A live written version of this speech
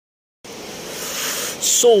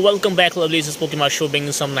So welcome back, lovely. This is PkmnMasterShubh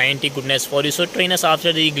bringing some 90 goodness for you. So trainers,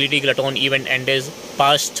 after the Glitty Glutton event ended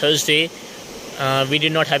past Thursday, we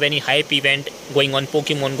did not have any hype event going on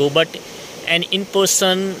Pokemon Go, but an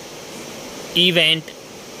in-person event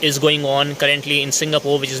is going on currently in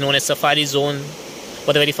Singapore, which is known as Safari Zone,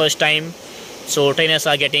 for the very first time. So trainers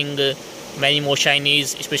are getting many more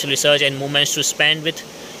shinies, special research and movements to spend with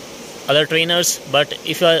other trainers. But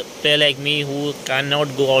if you are a player like me who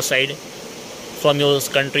cannot go outside from your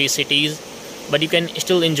country, cities, but you can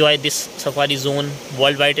still enjoy this Safari Zone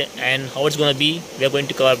worldwide, and how it's going to be, we are going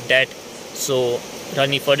to cover that. So without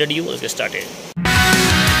any further ado, let's get started.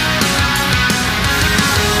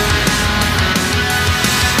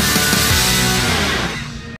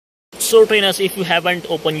 So trainers, if you haven't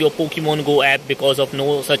opened your Pokemon Go app because of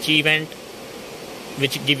no such event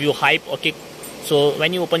which give you hype or kick, so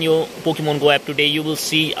when you open your Pokemon Go app today, you will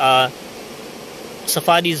see a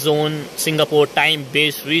Safari Zone Singapore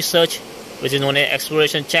time-based research, which is known as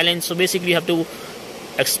exploration challenge. So basically you have to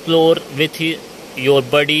explore with your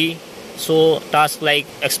buddy. So tasks like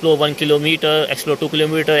explore 1 kilometer, explore 2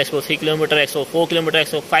 kilometer, explore 3 kilometer, explore 4 kilometer,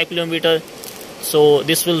 explore 5 kilometer. So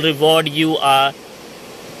this will reward you a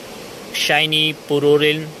shiny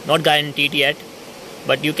Purorin, not guaranteed yet,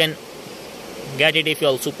 but you can get it if you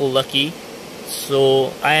are super lucky.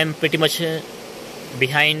 So I am pretty much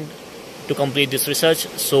behind to complete this research,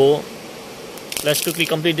 so let's quickly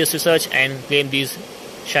complete this research and claim these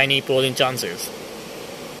shiny Purorin chances.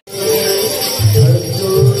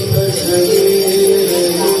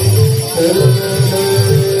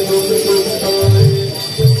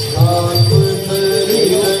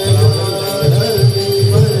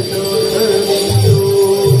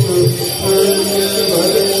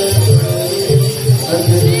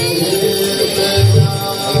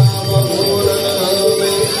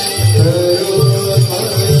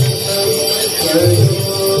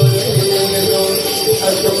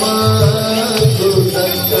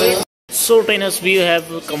 So trainers, we have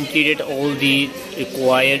completed all the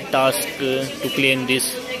required tasks to claim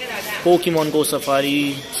this Pokemon GO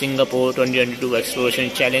Safari Singapore 2022 Exploration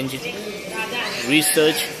Challenge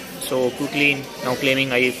research. So quickly now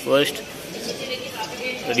claiming I first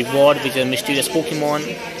the reward, which is a mysterious Pokemon,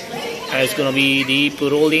 and it's gonna be the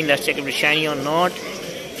Purorin. Let's check if it's shiny or not.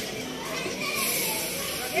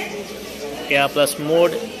 Yeah, plus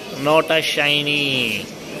mode, not a shiny.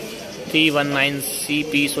 319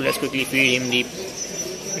 CP, so let's quickly feed him the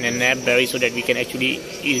nap berry so that we can actually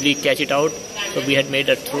easily catch it out. So we had made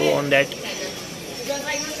a throw on that.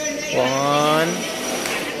 1,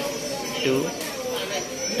 2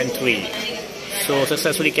 and 3. So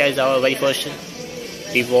successfully catch our very first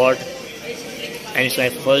reward, and it's my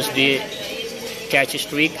first day catch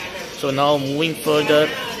streak. So now moving further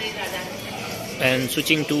and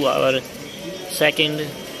switching to our second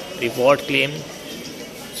reward claim.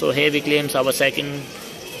 So here we claim our second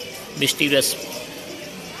mysterious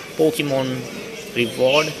Pokemon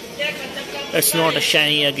reward. It's not a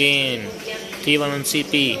shiny again. 311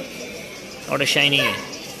 CP, not a shiny.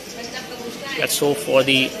 Let's hope for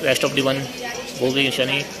the rest of the one will be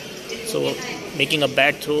shiny. So making a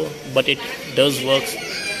bad throw, but it does work,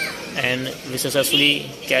 and we successfully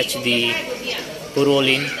catch the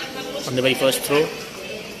Purorin on the very first throw.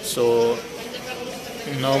 So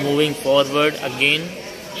now moving forward again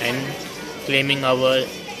and claiming our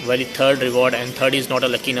very third reward, and third is not a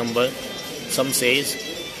lucky number, some says.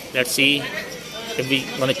 Let's see if we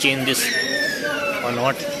gonna change this or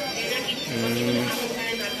not.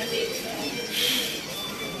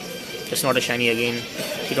 It's not a shiny again.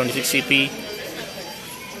 326 CP.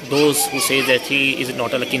 Those who say that he is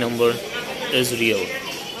not a lucky number is real.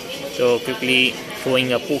 So quickly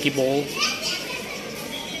throwing a Pokeball,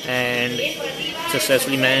 and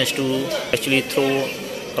successfully managed to actually throw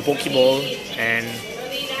a Pokeball and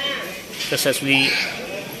successfully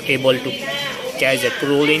able to catch a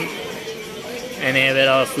Purorin, and where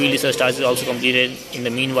our field research task is also completed in the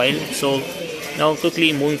meanwhile. So now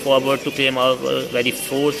quickly moving forward to claim our very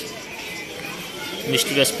fourth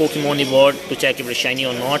mysterious Pokemon reward to check if it's shiny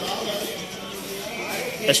or not.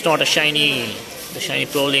 It's not a shiny. The shiny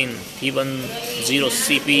Purorin, 310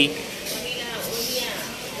 CP.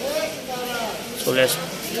 So let's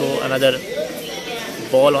throw another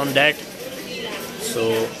ball on that.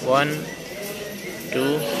 So 1,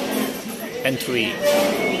 2 and 3.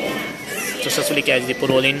 Successfully catch the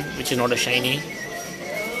Purorin, which is not a shiny.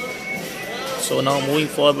 So now moving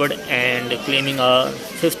forward and claiming our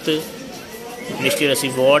fifth mysterious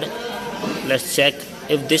reward. Let's check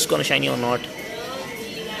if this gonna shiny or not.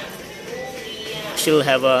 Still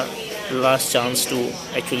have a last chance to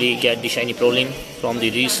actually get the shiny Purorin from the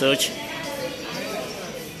research.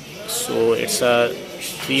 So it's a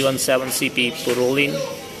 317 CP Purolin,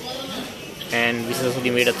 and we successfully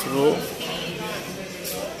made a throw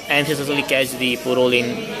and successfully catch the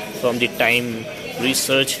Purolin from the time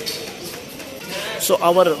research. So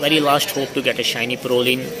our very last hope to get a shiny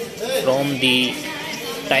Purolin from the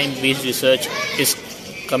time-based research is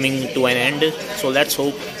coming to an end. So let's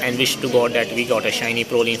hope and wish to God that we got a shiny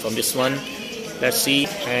Purolin from this one. Let's see.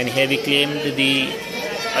 And here we claimed the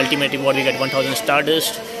ultimate reward. We get 1000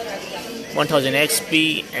 Stardust, 1000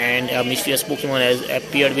 XP, and a mysterious Pokemon has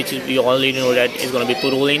appeared, which we already know that is going to be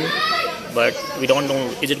Purolin, but we don't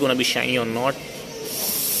know is it going to be shiny or not.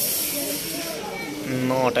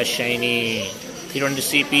 Not a shiny. 320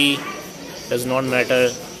 CP, does not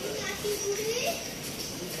matter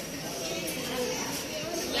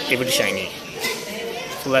if it is shiny.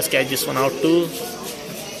 So let's catch this one out too.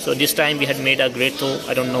 So this time we had made a great throw.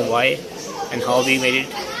 I don't know why and how we made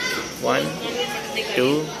it. 1,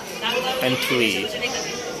 2 and 3.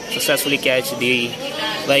 Successfully catch the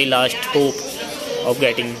very last hope of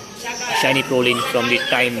getting shiny Purolin from the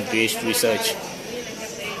time-based research.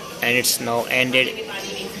 And it's now ended,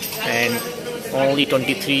 and only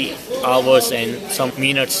 23 hours and some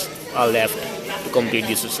minutes are left to complete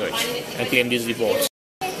this research and claim these rewards.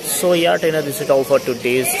 So yeah, trainer, this is all for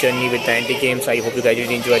today's journey with the antique games. I hope you guys did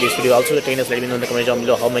enjoy this video. Also, the trainers, let me know in the comments down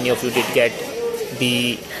below how many of you did get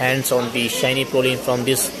the hands on the shiny Purolin from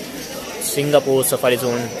this Singapore Safari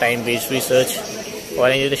Zone time-based research, or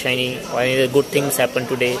any of the shiny or any of the good things happened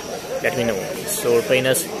today. Let me know. So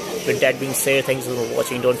trainers, with that being said, thanks for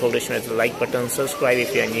watching. Don't forget to smash the like button, subscribe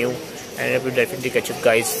if you are new, and I will definitely catch up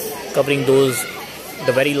guys covering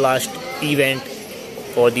the very last event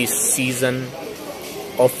for this season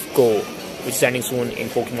of Go, which is ending soon in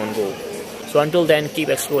Pokemon Go. So until then, keep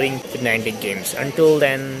exploring with the antique games. Until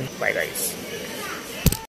then, bye guys.